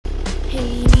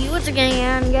Hey, what's going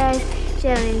on, guys?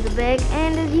 Sharon in the bag,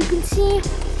 and as you can see,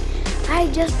 I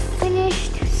just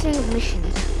finished single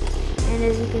missions. And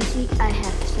as you can see, I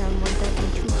have some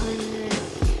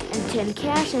 1,210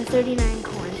 cash and 39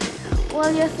 coins.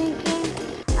 Well, you're thinking,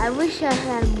 I wish I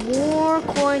had more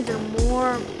coins or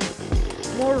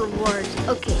more rewards.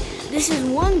 Okay, this is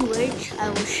one glitch I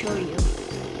will show you.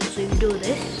 So you do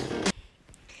this,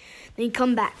 then you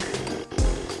come back,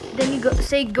 then you go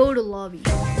to lobby.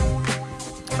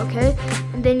 Okay,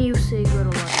 and then you say go to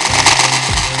lobby.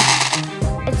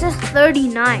 It says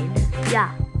 39,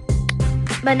 yeah,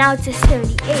 but now it says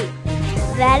 78.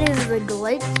 That is the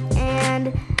glitch,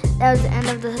 and that was the end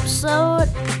of the episode.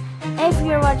 If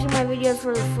you're watching my videos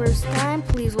for the first time,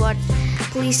 please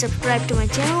subscribe to my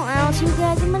channel, and I'll see you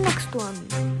guys in the next one.